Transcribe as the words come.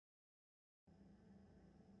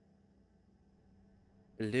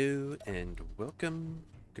Hello and welcome.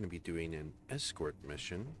 I'm going to be doing an escort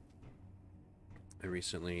mission. I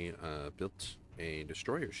recently built a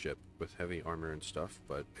destroyer ship with heavy armor and stuff,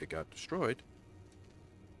 but it got destroyed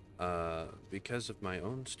because of my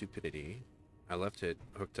own stupidity. I left it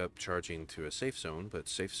hooked up charging to a safe zone, but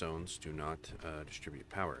safe zones do not distribute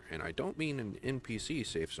power. And I don't mean an NPC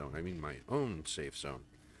safe zone, I mean my own safe zone.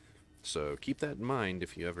 So keep that in mind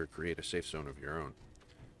if you ever create a safe zone of your own.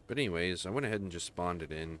 But anyways, I went ahead and just spawned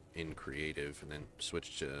it in creative and then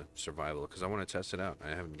switched to survival because I want to test it out. I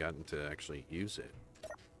haven't gotten to actually use it.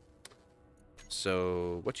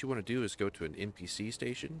 So what you want to do is go to an NPC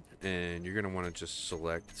station and you're going to want to just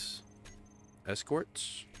select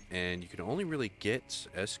escorts, and you can only really get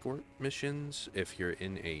escort missions if you're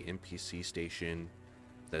in a NPC station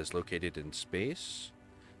that is located in space.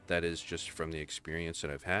 That is just from the experience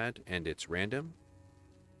that I've had, and it's random.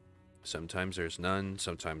 Sometimes there's none,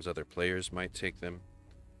 sometimes other players might take them.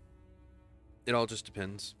 It all just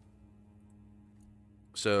depends.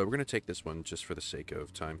 So we're going to take this one just for the sake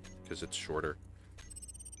of time, because it's shorter.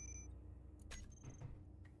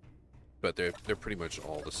 But they're pretty much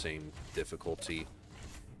all the same difficulty.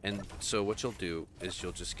 And so what you'll do is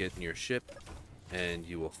you'll just get in your ship, and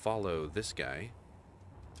you will follow this guy.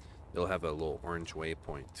 It'll have a little orange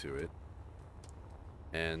waypoint to it.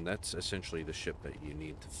 And that's essentially the ship that you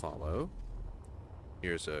need to follow.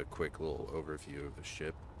 Here's a quick little overview of the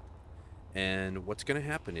ship. And what's going to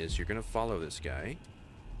happen is you're going to follow this guy.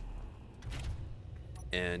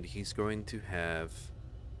 And he's going to have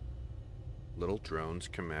little drones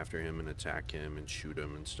come after him and attack him and shoot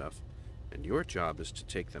him and stuff. And your job is to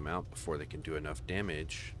take them out before they can do enough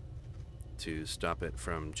damage to stop it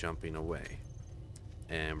from jumping away.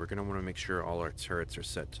 And we're going to want to make sure all our turrets are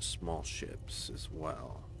set to small ships as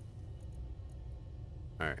well.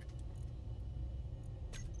 Alright.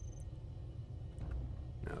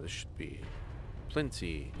 Now this should be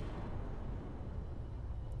plenty.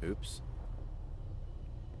 Oops.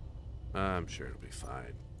 I'm sure it'll be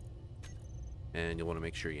fine. And you'll want to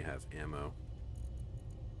make sure you have ammo.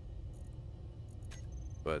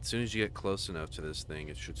 But as soon as you get close enough to this thing,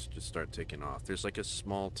 it should just start taking off. There's like a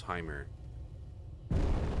small timer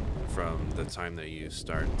from the time that you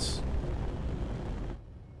start.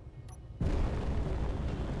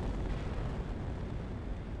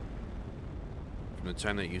 From the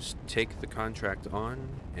time that you take the contract on,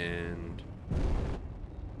 and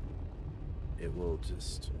it will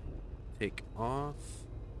just take off.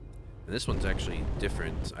 And this one's actually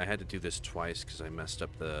different. I had to do this twice because I messed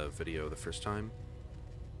up the video the first time.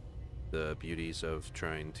 The beauties of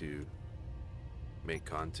trying to make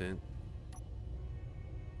content.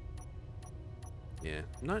 Yeah,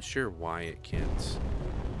 I'm not sure why it can't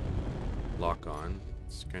lock on.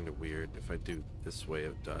 It's kind of weird. If I do this way,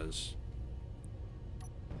 it does.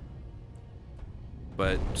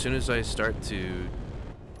 But as soon as I start to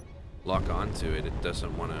lock onto it, it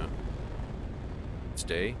doesn't want to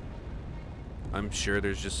stay. I'm sure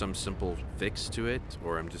there's just some simple fix to it,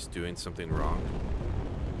 or I'm just doing something wrong.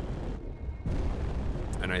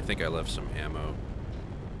 And I think I left some ammo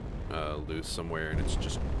loose somewhere, and it's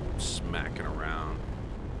just smacking around.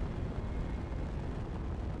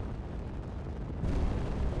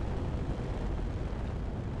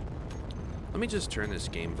 Let me just turn this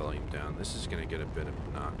game volume down. This is going to get a bit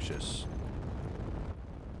obnoxious.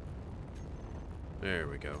 There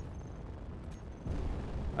we go.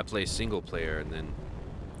 I play single player, and then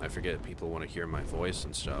I forget people want to hear my voice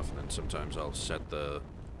and stuff, and then sometimes I'll set the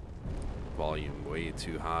volume way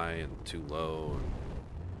too high and too low. And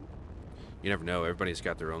you never know. Everybody's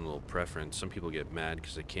got their own little preference. Some people get mad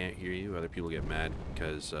because they can't hear you. Other people get mad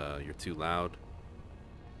because you're too loud.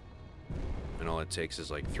 And all it takes is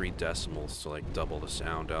like 3 decimals to like double the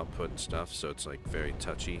sound output and stuff. So it's like very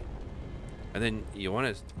touchy. And then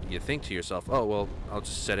you think to yourself, oh well, I'll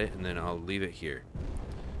just set it and then I'll leave it here.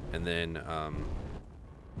 And then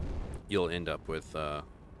you'll end up with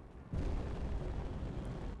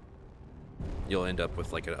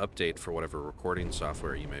like an update for whatever recording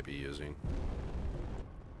software you may be using.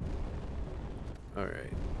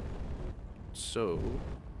 Alright. So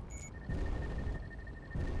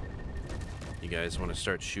you guys want to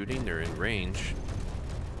start shooting? They're in range.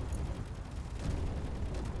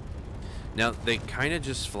 Now, they kind of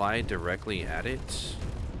just fly directly at it.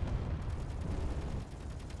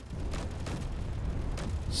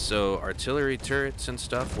 So artillery turrets and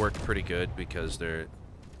stuff work pretty good because they're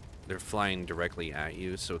flying directly at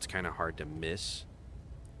you, so it's kind of hard to miss.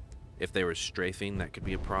 If they were strafing, that could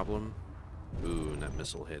be a problem. Ooh, and that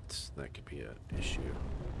missile hits. That could be an issue.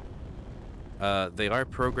 They are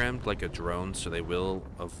programmed like a drone, so they will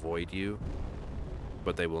avoid you.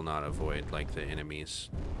 but they will not avoid like the enemies.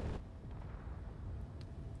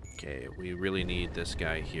 Okay, we really need this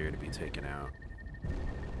guy here to be taken out.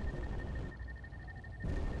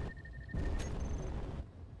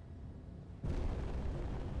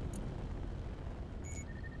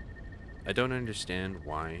 I don't understand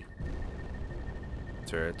why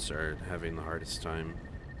turrets are having the hardest time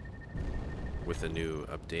with a new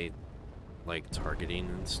update, like targeting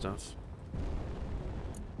and stuff.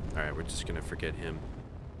 Alright, we're just gonna forget him.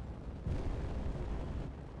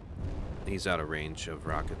 He's out of range of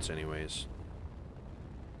rockets anyways.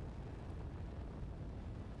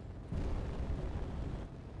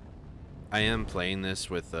 I am playing this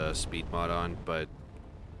with speed mod on, but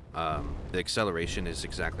the acceleration is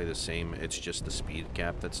exactly the same. It's just the speed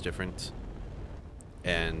cap that's different.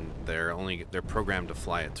 And they're programmed to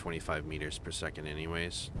fly at 25 meters per second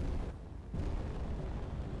anyways.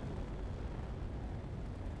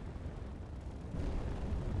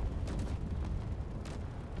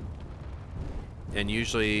 And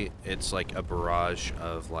usually it's like a barrage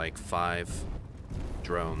of like 5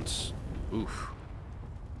 drones. Oof.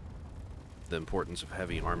 The importance of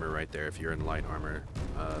heavy armor right there. If you're in light armor,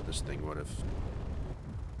 this thing would have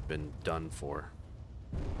been done for.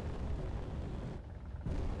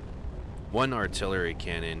 One artillery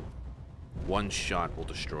cannon, one shot will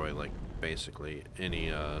destroy like basically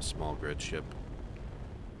any small grid ship.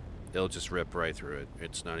 It'll just rip right through it.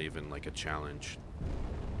 It's not even like a challenge.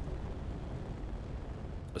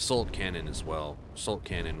 Assault cannon as well. Assault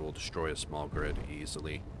cannon will destroy a small grid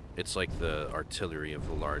easily. It's like the artillery of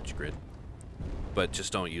the large grid. But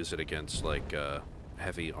just don't use it against like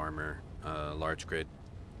heavy armor large grid.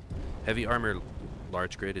 Heavy armor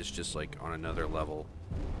large grid is just like on another level.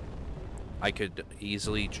 I could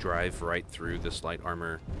easily drive right through this light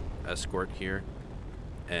armor escort here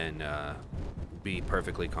and be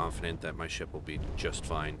perfectly confident that my ship will be just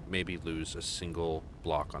fine. Maybe lose a single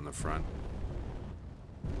block on the front.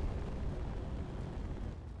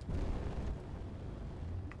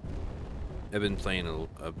 I've been playing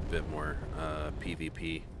a bit more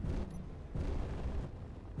PvP.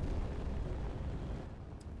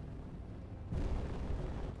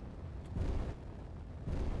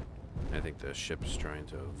 I think the ship is trying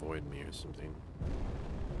to avoid me or something.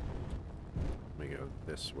 Let me go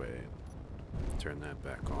this way. Turn that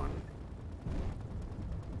back on.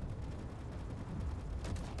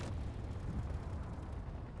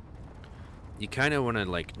 You kind of want to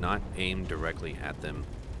like not aim directly at them.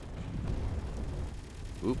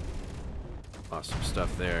 Oop. Lost some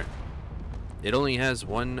stuff there. It only has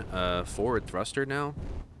one forward thruster now.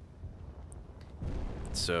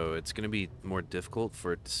 So it's going to be more difficult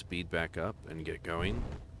for it to speed back up and get going.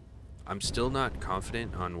 I'm still not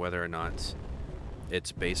confident on whether or not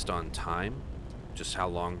it's based on time, just how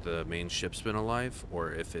long the main ship's been alive,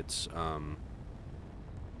 or if it's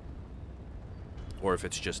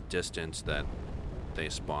just distance that they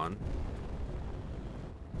spawn.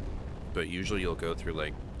 But usually you'll go through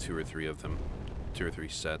like 2 or 3 of them, 2 or 3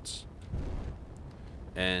 sets.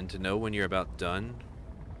 And to know when you're about done,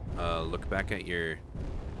 look back at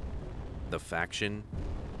the faction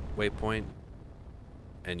waypoint,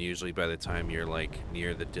 and usually by the time you're like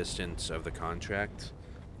near the distance of the contract,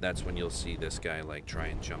 that's when you'll see this guy like try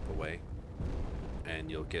and jump away,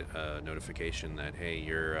 and you'll get a notification that hey,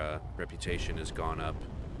 your reputation has gone up.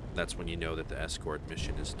 That's when you know that the escort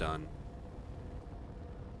mission is done.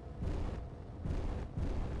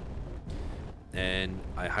 And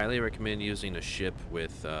I highly recommend using a ship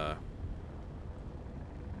with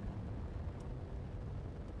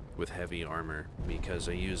heavy armor, because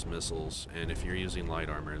they use missiles, and if you're using light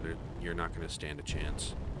armor, you're not going to stand a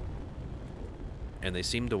chance. And they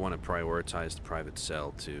seem to want to prioritize the private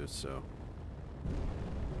cell too, so...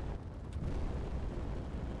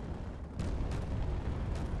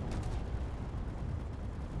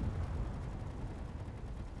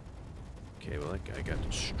 Okay, well that guy got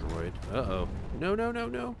destroyed. Uh-oh. No, no, no,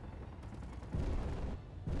 no.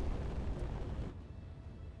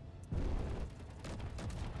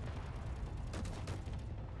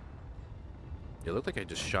 It looked like I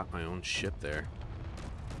just shot my own ship there.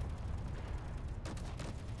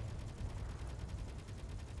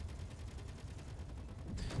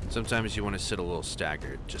 Sometimes you want to sit a little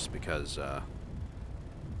staggered just because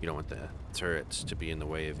you don't want the turrets to be in the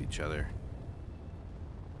way of each other.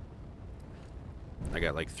 I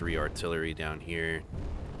got like 3 artillery down here,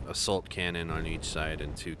 assault cannon on each side,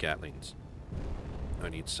 and 2 Gatlings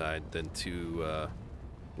on each side. Then 2, I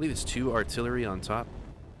believe it's 2 artillery on top.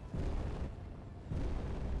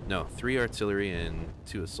 No, 3 artillery and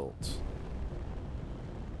 2 assaults.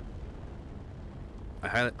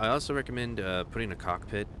 I also recommend putting a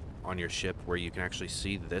cockpit on your ship where you can actually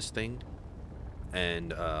see this thing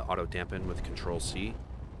and auto dampen with Control C.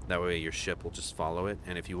 That way your ship will just follow it,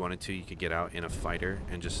 and if you wanted to, you could get out in a fighter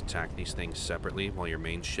and just attack these things separately while your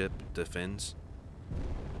main ship defends.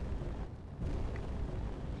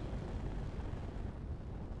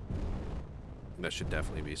 That should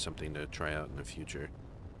definitely be something to try out in the future.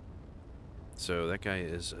 So that guy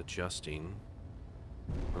is adjusting.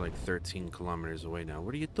 We're like 13 kilometers away now.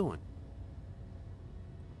 What are you doing?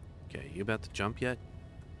 Okay, you about to jump yet?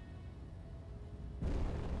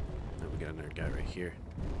 Oh, we got another guy right here.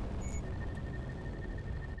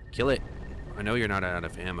 Kill it! I know you're not out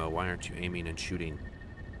of ammo. Why aren't you aiming and shooting?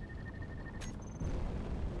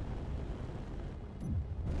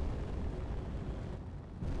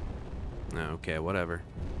 Okay, whatever.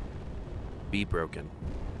 Be broken.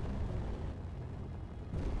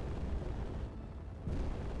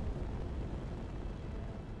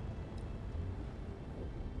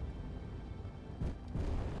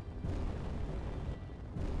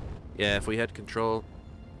 Yeah, if we had control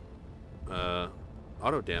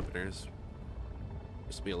auto dampeners,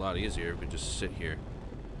 this would be a lot easier. We could just sit here.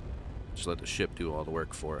 Just let the ship do all the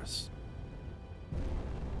work for us.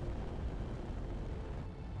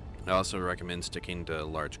 I also recommend sticking to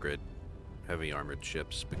large grid, heavy armored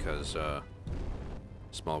ships, because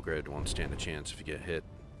small grid won't stand a chance if you get hit,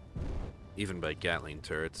 even by Gatling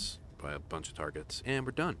turrets, by a bunch of targets. And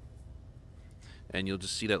we're done. And you'll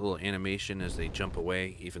just see that little animation as they jump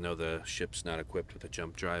away, even though the ship's not equipped with a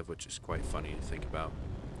jump drive, which is quite funny to think about.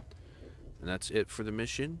 And that's it for the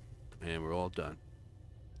mission, and we're all done.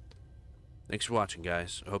 Thanks for watching,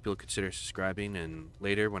 guys. I hope you'll consider subscribing, and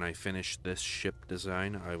later when I finish this ship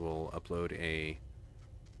design, I will upload a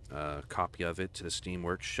copy of it to the Steam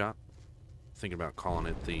Workshop. Thinking about calling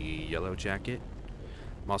it the Yellow Jacket.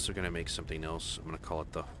 I'm also going to make something else. I'm going to call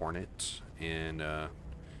it the Hornet, and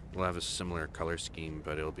it'll have a similar color scheme,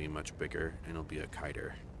 but it'll be much bigger, and it'll be a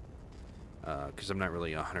kiter. Because I'm not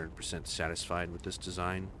really 100% satisfied with this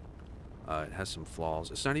design. It has some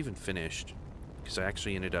flaws. It's not even finished, because I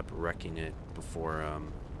actually ended up wrecking it before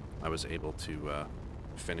I was able to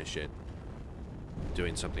finish it,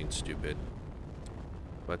 doing something stupid.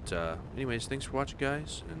 But anyways, thanks for watching,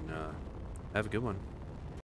 guys, and have a good one.